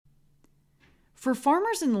For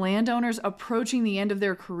farmers and landowners approaching the end of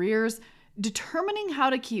their careers, determining how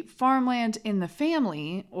to keep farmland in the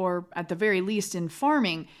family, or at the very least in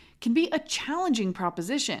farming, can be a challenging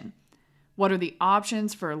proposition. What are the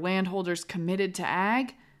options for landholders committed to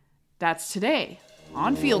ag? That's today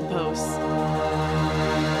on Field Posts.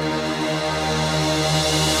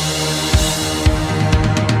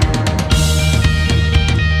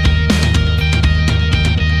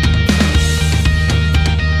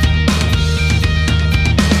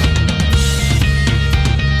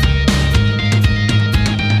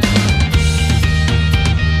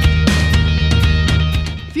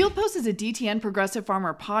 Field Post is a DTN Progressive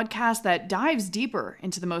Farmer podcast that dives deeper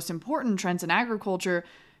into the most important trends in agriculture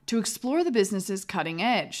to explore the business's cutting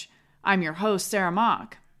edge. I'm your host, Sarah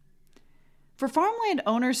Mock. For farmland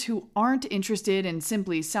owners who aren't interested in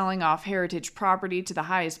simply selling off heritage property to the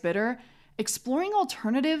highest bidder, exploring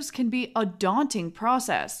alternatives can be a daunting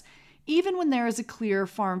process, even when there is a clear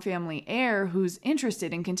farm family heir who's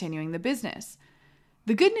interested in continuing the business.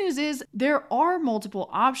 The good news is there are multiple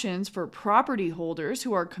options for property holders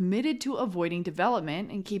who are committed to avoiding development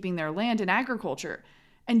and keeping their land in agriculture.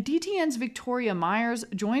 And DTN's Victoria Myers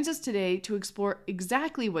joins us today to explore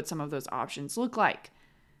exactly what some of those options look like.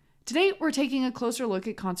 Today, we're taking a closer look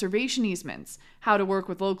at conservation easements, how to work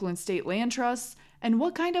with local and state land trusts, and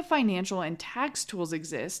what kind of financial and tax tools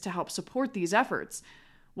exist to help support these efforts.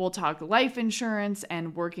 We'll talk life insurance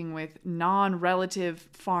and working with non-relative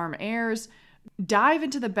farm heirs, dive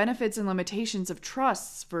into the benefits and limitations of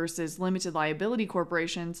trusts versus limited liability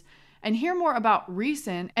corporations, and hear more about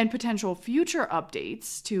recent and potential future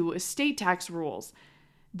updates to estate tax rules.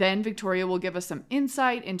 Then Victoria will give us some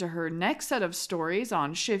insight into her next set of stories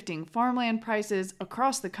on shifting farmland prices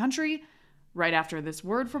across the country, right after this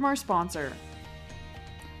word from our sponsor.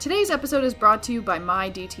 Today's episode is brought to you by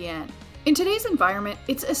MyDTN. In today's environment,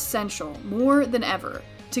 it's essential, more than ever,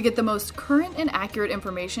 to get the most current and accurate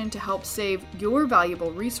information to help save your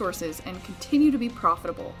valuable resources and continue to be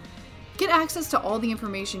profitable. Get access to all the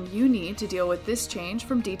information you need to deal with this change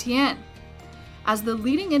from DTN. As the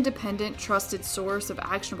leading independent, trusted source of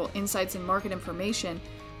actionable insights and market information,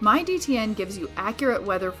 MyDTN gives you accurate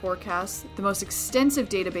weather forecasts, the most extensive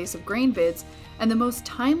database of grain bids, and the most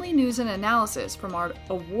timely news and analysis from our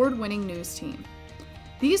award-winning news team.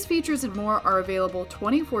 These features and more are available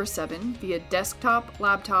 24/7 via desktop,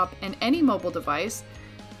 laptop, and any mobile device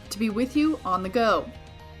to be with you on the go.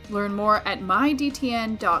 Learn more at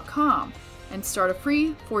mydtn.com and start a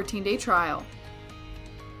free 14-day trial.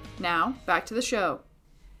 Now, back to the show.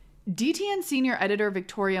 DTN Senior Editor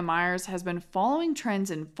Victoria Myers has been following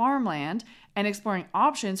trends in farmland and exploring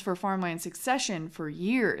options for farmland succession for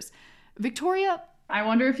years. Victoria, I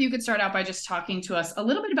wonder if you could start out by just talking to us a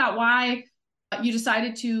little bit about why you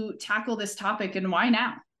decided to tackle this topic and why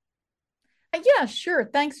now? Yeah, sure.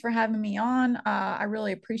 Thanks for having me on. I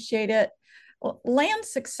really appreciate it. Land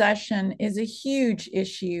succession is a huge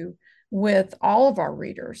issue with all of our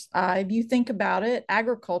readers. If you think about it,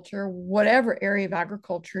 agriculture, whatever area of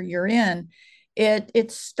agriculture you're in, it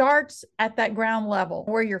starts at that ground level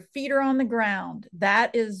where your feet are on the ground.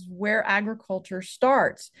 That is where agriculture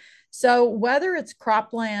starts. So whether it's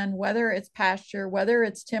cropland, whether it's pasture, whether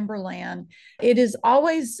it's timberland, it is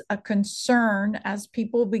always a concern as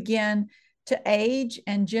people begin to age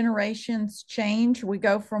and generations change. We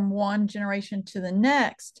go from one generation to the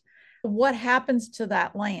next. What happens to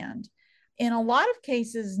that land? In a lot of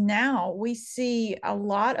cases now, we see a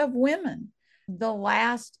lot of women, the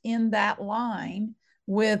last in that line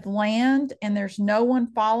with land, and there's no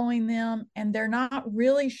one following them, and they're not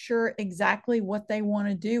really sure exactly what they want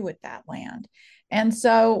to do with that land. And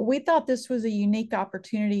so we thought this was a unique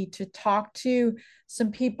opportunity to talk to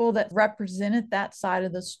some people that represented that side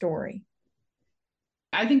of the story.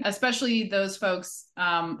 I think especially those folks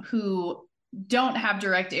who don't have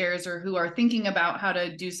direct heirs or who are thinking about how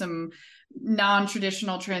to do some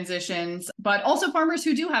non-traditional transitions, but also farmers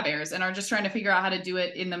who do have heirs and are just trying to figure out how to do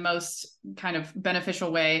it in the most kind of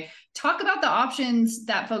beneficial way. Talk about the options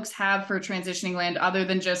that folks have for transitioning land other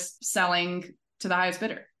than just selling to the highest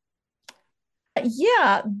bidder.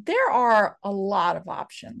 Yeah, there are a lot of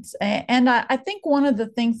options. And I think one of the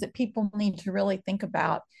things that people need to really think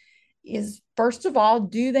about is, first of all,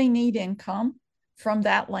 do they need income from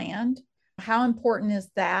that land? How important is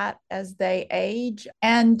that as they age?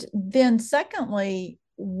 And then secondly,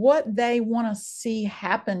 what they want to see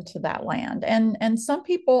happen to that land. And some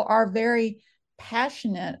people are very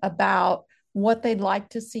passionate about what they'd like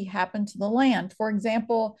to see happen to the land. For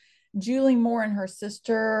example, Julie Moore and her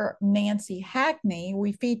sister, Nancy Hackney,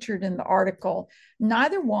 we featured in the article,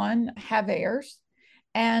 neither one have heirs.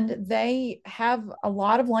 and they have a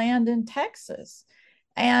lot of land in Texas.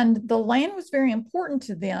 And the land was very important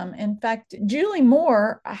to them. In fact, Julie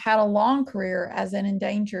Moore had a long career as an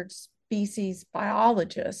endangered species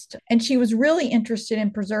biologist, and she was really interested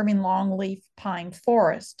in preserving longleaf pine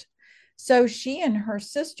forest. So she and her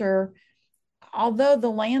sister, although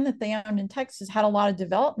the land that they owned in Texas had a lot of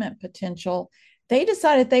development potential, they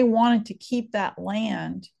decided they wanted to keep that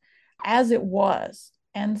land as it was.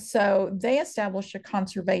 And so they established a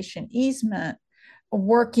conservation easement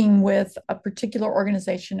working with a particular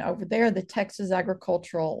organization over there, the Texas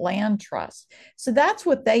Agricultural Land Trust. So that's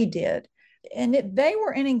what they did. And they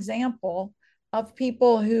were an example of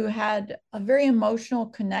people who had a very emotional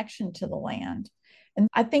connection to the land. And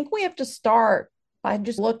I think we have to start by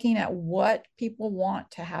just looking at what people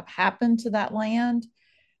want to have happen to that land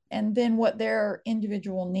and then what their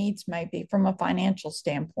individual needs may be from a financial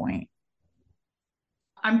standpoint.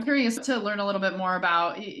 I'm curious to learn a little bit more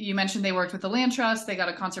about, you mentioned they worked with the land trust, they got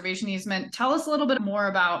a conservation easement. Tell us a little bit more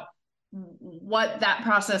about what that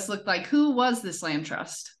process looked like. Who was this land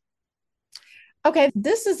trust? Okay,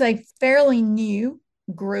 this is a fairly new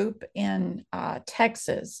group in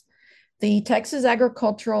Texas. The Texas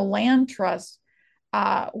Agricultural Land Trust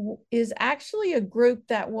is actually a group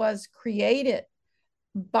that was created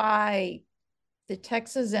by the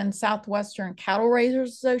Texas and Southwestern Cattle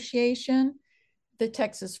Raisers Association, the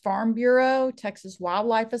Texas Farm Bureau, Texas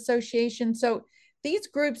Wildlife Association. So these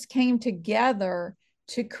groups came together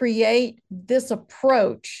to create this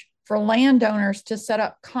approach for landowners to set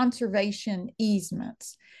up conservation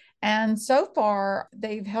easements. And so far,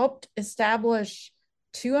 they've helped establish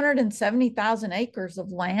 270,000 acres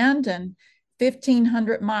of land and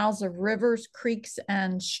 1,500 miles of rivers, creeks,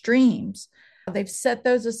 and streams. They've set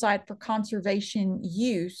those aside for conservation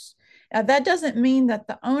use. That doesn't mean that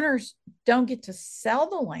the owners don't get to sell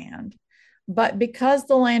the land, but because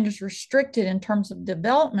the land is restricted in terms of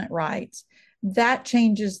development rights, that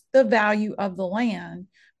changes the value of the land.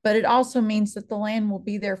 But it also means that the land will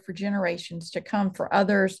be there for generations to come for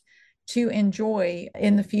others to enjoy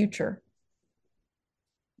in the future.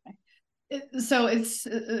 So it's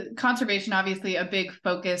conservation, obviously a big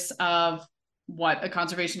focus of what a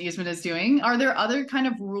conservation easement is doing. Are there other kind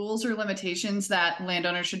of rules or limitations that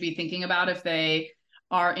landowners should be thinking about if they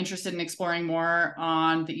are interested in exploring more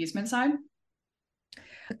on the easement side?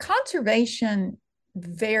 Conservation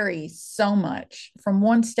varies so much from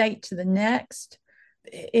one state to the next.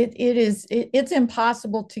 It's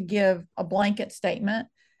impossible to give a blanket statement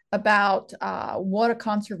about what a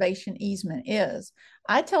conservation easement is.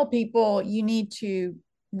 I tell people you need to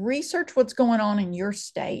research what's going on in your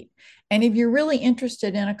state. And if you're really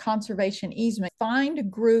interested in a conservation easement, find a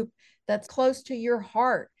group that's close to your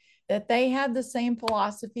heart, that they have the same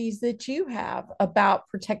philosophies that you have about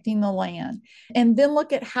protecting the land. And then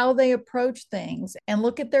look at how they approach things and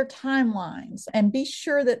look at their timelines and be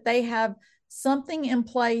sure that they have something in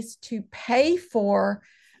place to pay for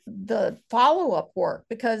the follow-up work,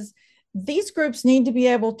 because these groups need to be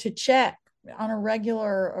able to check on a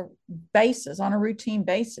regular basis, on a routine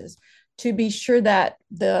basis, to be sure that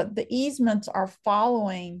the easements are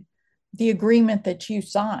following the agreement that you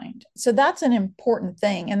signed. So that's an important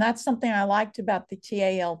thing. And that's something I liked about the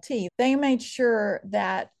TALT. They made sure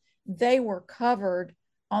that they were covered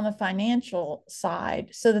on the financial side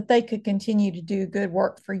so that they could continue to do good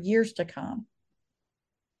work for years to come.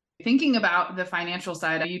 Thinking about the financial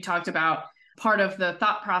side, you talked about part of the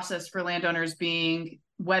thought process for landowners being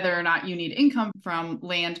whether or not you need income from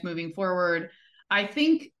land moving forward. I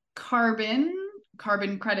think carbon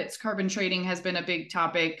credits, carbon trading has been a big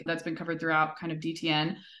topic that's been covered throughout kind of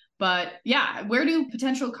DTN. But yeah, where do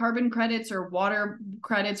potential carbon credits or water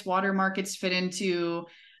credits, water markets fit into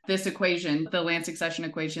this equation, the land succession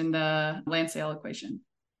equation, the land sale equation?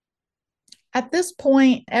 At this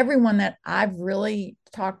point, everyone that I've really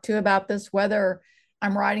talked to about this, whether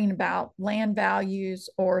I'm writing about land values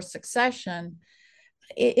or succession,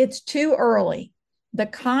 it's too early. The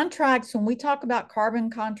contracts, when we talk about carbon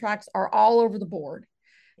contracts, are all over the board.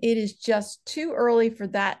 It is just too early for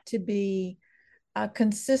that to be a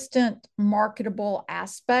consistent, marketable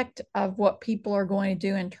aspect of what people are going to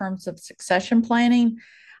do in terms of succession planning.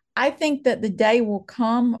 I think that the day will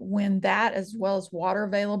come when that, as well as water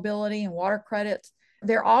availability and water credits,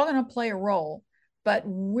 they're all going to play a role, but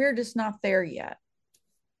we're just not there yet.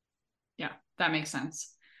 Yeah, that makes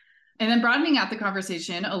sense. And then broadening out the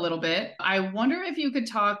conversation a little bit, I wonder if you could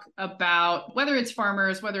talk about whether it's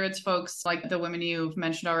farmers, whether it's folks like the women you've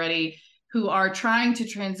mentioned already, who are trying to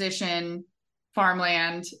transition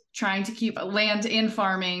farmland, trying to keep land in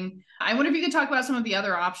farming. I wonder if you could talk about some of the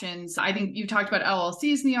other options. I think you talked about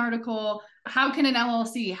LLCs in the article. How can an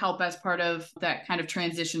LLC help as part of that kind of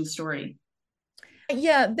transition story?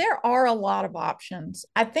 Yeah, there are a lot of options.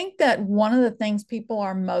 I think that one of the things people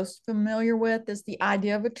are most familiar with is the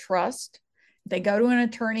idea of a trust. They go to an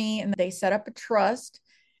attorney and they set up a trust,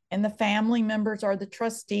 and the family members are the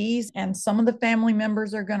trustees, and some of the family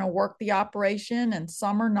members are going to work the operation and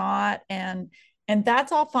some are not, and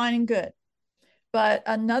that's all fine and good. But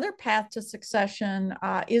another path to succession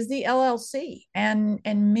is the LLC, and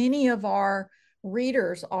many of our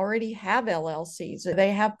readers already have LLCs.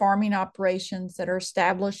 They have farming operations that are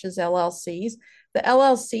established as LLCs. The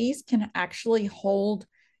LLCs can actually hold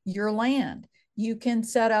your land. You can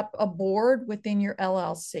set up a board within your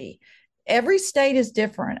LLC. Every state is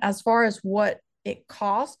different as far as what it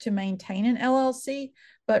costs to maintain an LLC,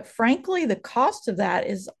 but frankly, the cost of that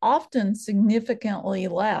is often significantly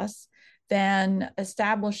less than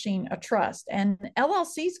establishing a trust. And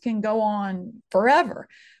LLCs can go on forever,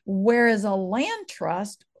 whereas a land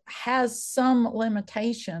trust has some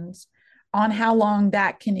limitations on how long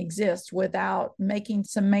that can exist without making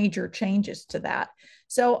some major changes to that.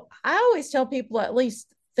 So I always tell people at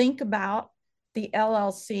least think about the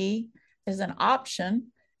LLC as an option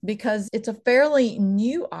because it's a fairly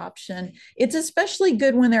new option. It's especially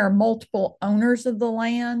good when there are multiple owners of the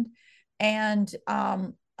land. And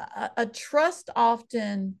a trust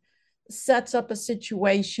often sets up a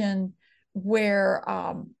situation where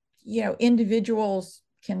individuals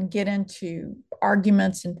can get into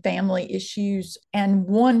arguments and family issues, and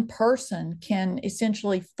one person can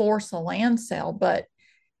essentially force a land sale. But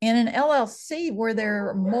in an LLC where there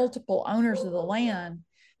are multiple owners of the land,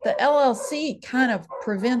 the LLC kind of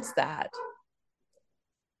prevents that.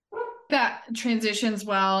 That transitions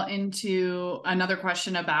well into another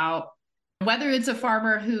question about whether it's a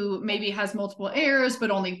farmer who maybe has multiple heirs, but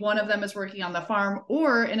only one of them is working on the farm,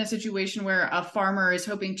 or in a situation where a farmer is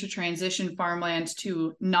hoping to transition farmland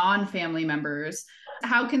to non-family members.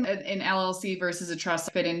 How can an LLC versus a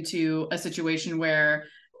trust fit into a situation where,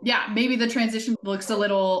 yeah, maybe the transition looks a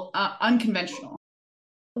little unconventional?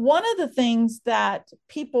 One of the things that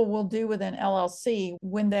people will do with an LLC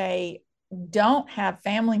when they don't have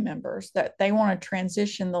family members that they want to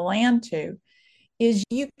transition the land to is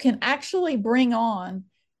you can actually bring on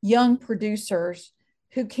young producers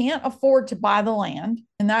who can't afford to buy the land.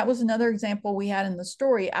 And that was another example we had in the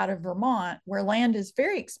story out of Vermont, where land is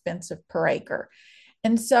very expensive per acre.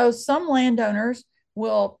 And so some landowners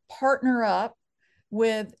will partner up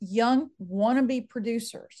with young wannabe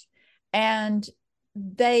producers, and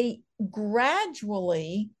they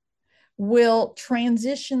gradually will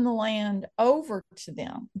transition the land over to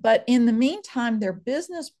them. But in the meantime, they're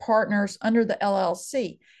business partners under the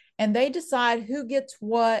LLC, and they decide who gets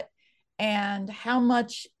what and how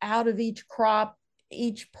much out of each crop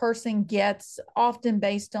each person gets, often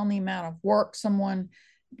based on the amount of work someone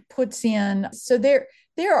puts in. So there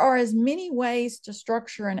are as many ways to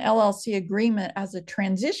structure an LLC agreement as a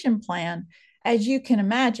transition plan as you can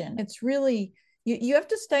imagine. It's really you have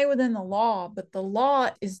to stay within the law, but the law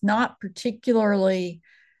is not particularly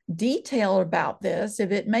detailed about this.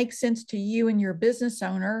 If it makes sense to you and your business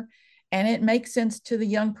owner, and it makes sense to the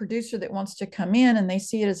young producer that wants to come in and they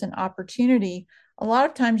see it as an opportunity, a lot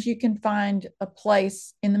of times you can find a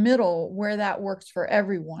place in the middle where that works for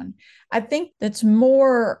everyone. I think that's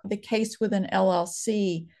more the case with an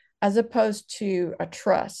LLC as opposed to a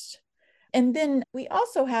trust. And then we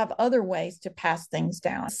also have other ways to pass things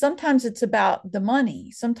down. Sometimes it's about the money.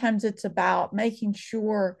 Sometimes it's about making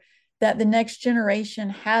sure that the next generation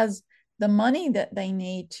has the money that they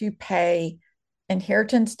need to pay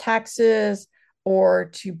inheritance taxes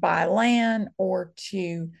or to buy land or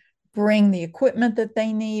to bring the equipment that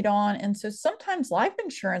they need on. And so sometimes life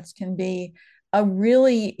insurance can be a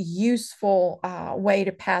really useful way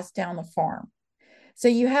to pass down the farm. So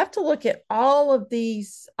you have to look at all of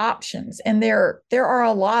these options, and there are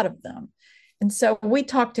a lot of them. And so we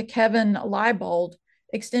talked to Kevin Leibold,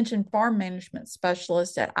 Extension Farm Management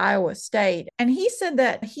Specialist at Iowa State, and he said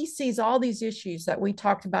that he sees all these issues that we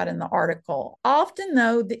talked about in the article. Often,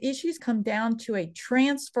 though, the issues come down to a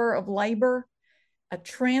transfer of labor, a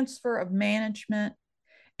transfer of management,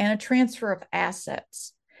 and a transfer of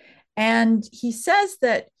assets. And he says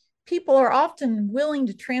that people are often willing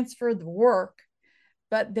to transfer the work,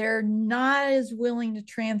 but they're not as willing to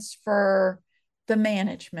transfer the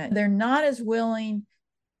management. They're not as willing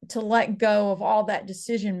to let go of all that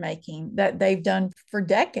decision making that they've done for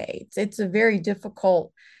decades. It's a very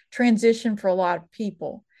difficult transition for a lot of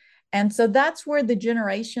people. And so that's where the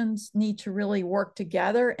generations need to really work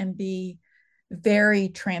together and be very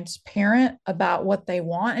transparent about what they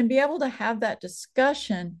want and be able to have that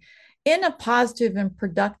discussion in a positive and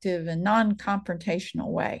productive and non-confrontational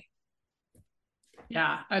way.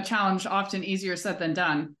 Yeah, a challenge often easier said than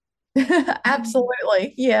done.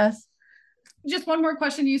 Absolutely. Yes. Just one more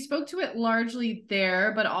question. You spoke to it largely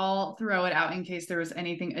there, but I'll throw it out in case there was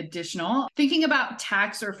anything additional. Thinking about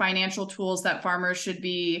tax or financial tools that farmers should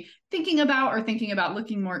be thinking about or thinking about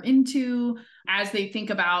looking more into as they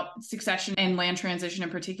think about succession and land transition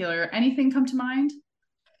in particular, anything come to mind?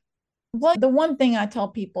 Well, the one thing I tell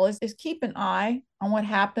people is keep an eye on what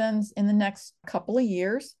happens in the next couple of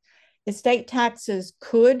years. Estate taxes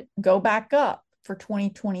could go back up for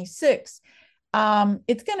 2026.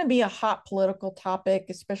 It's going to be a hot political topic,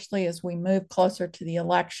 especially as we move closer to the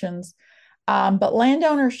elections. But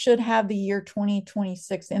landowners should have the year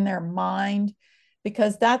 2026 in their mind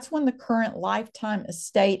because that's when the current lifetime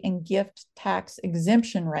estate and gift tax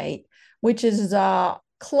exemption rate, which is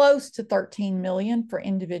close to 13 million for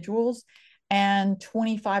individuals and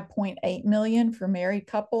 25.8 million for married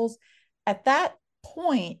couples. At that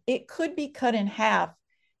point, it could be cut in half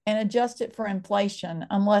and adjusted for inflation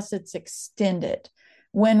unless it's extended.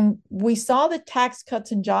 When we saw the Tax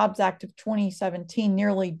Cuts and Jobs Act of 2017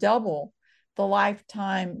 nearly double the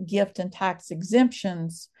lifetime gift and tax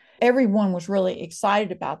exemptions, everyone was really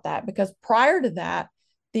excited about that because prior to that,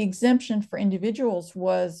 the exemption for individuals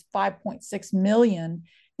was 5.6 million,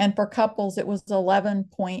 and for couples, it was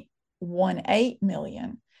 11.18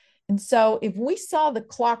 million. And so, if we saw the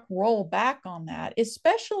clock roll back on that,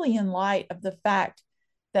 especially in light of the fact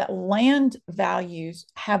that land values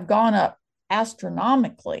have gone up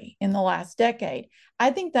astronomically in the last decade,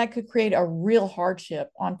 I think that could create a real hardship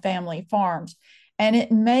on family farms. And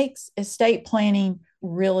it makes estate planning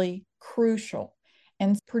really crucial.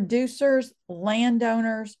 And producers,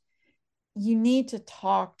 landowners, you need to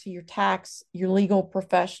talk to your tax, your legal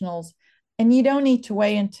professionals, and you don't need to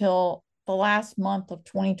wait until the last month of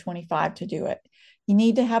 2025 to do it. You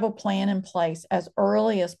need to have a plan in place as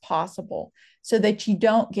early as possible so that you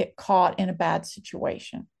don't get caught in a bad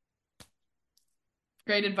situation.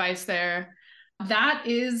 Great advice there. That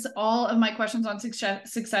is all of my questions on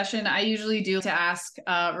succession. I usually do to ask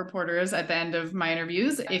reporters at the end of my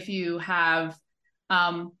interviews if you have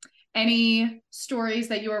any stories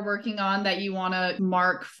that you are working on that you want to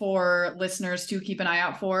mark for listeners to keep an eye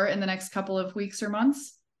out for in the next couple of weeks or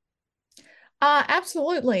months.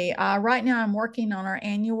 Absolutely. Right now, I'm working on our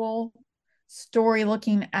annual story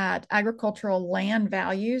looking at agricultural land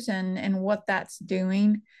values and what that's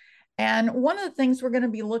doing. And one of the things we're going to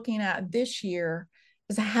be looking at this year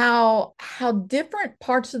is how different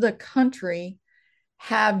parts of the country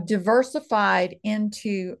have diversified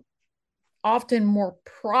into often more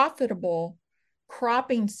profitable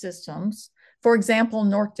cropping systems. For example,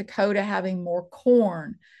 North Dakota having more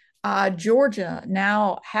corn, Georgia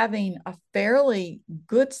now having a fairly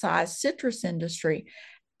good sized citrus industry.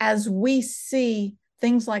 As we see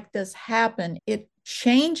things like this happen, it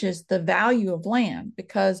changes the value of land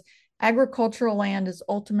because agricultural land is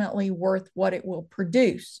ultimately worth what it will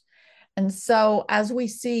produce. And so, as we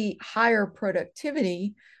see higher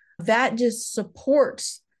productivity, that just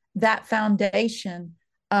supports that foundation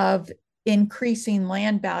of increasing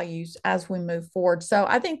land values as we move forward. So,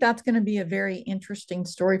 I think that's going to be a very interesting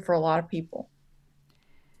story for a lot of people.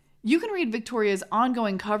 You can read Victoria's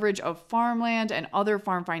ongoing coverage of farmland and other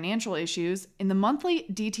farm financial issues in the monthly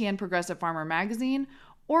DTN Progressive Farmer magazine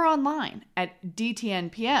or online at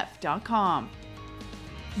dtnpf.com.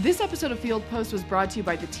 This episode of Field Post was brought to you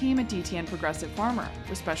by the team at DTN Progressive Farmer,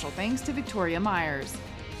 with special thanks to Victoria Myers.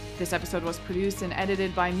 This episode was produced and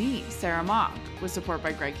edited by me, Sarah Mock, with support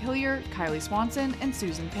by Greg Hillier, Kylie Swanson, and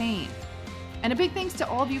Susan Payne. And a big thanks to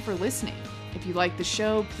all of you for listening. If you like the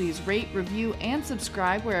show, please rate, review, and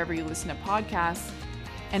subscribe wherever you listen to podcasts.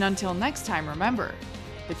 And until next time, remember,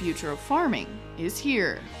 the future of farming is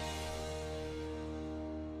here.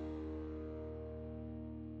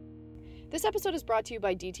 This episode is brought to you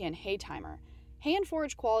by DTN Hay Timer. Hay and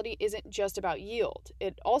forage quality isn't just about yield.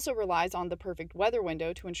 It also relies on the perfect weather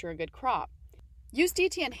window to ensure a good crop. Use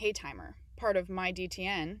DTN Hay Timer, part of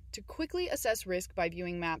MyDTN, to quickly assess risk by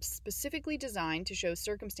viewing maps specifically designed to show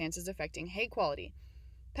circumstances affecting hay quality.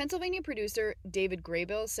 Pennsylvania producer David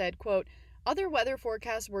Graybill said, quote, "Other weather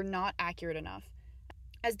forecasts were not accurate enough.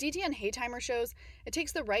 As DTN Hay Timer shows, it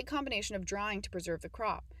takes the right combination of drying to preserve the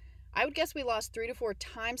crop. I would guess we lost 3 to 4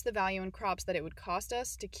 times the value in crops that it would cost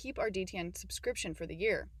us to keep our DTN subscription for the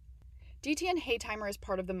year." DTN Hay Timer is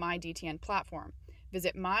part of the MyDTN platform.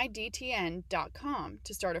 Visit mydtn.com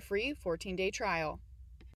to start a free 14-day trial.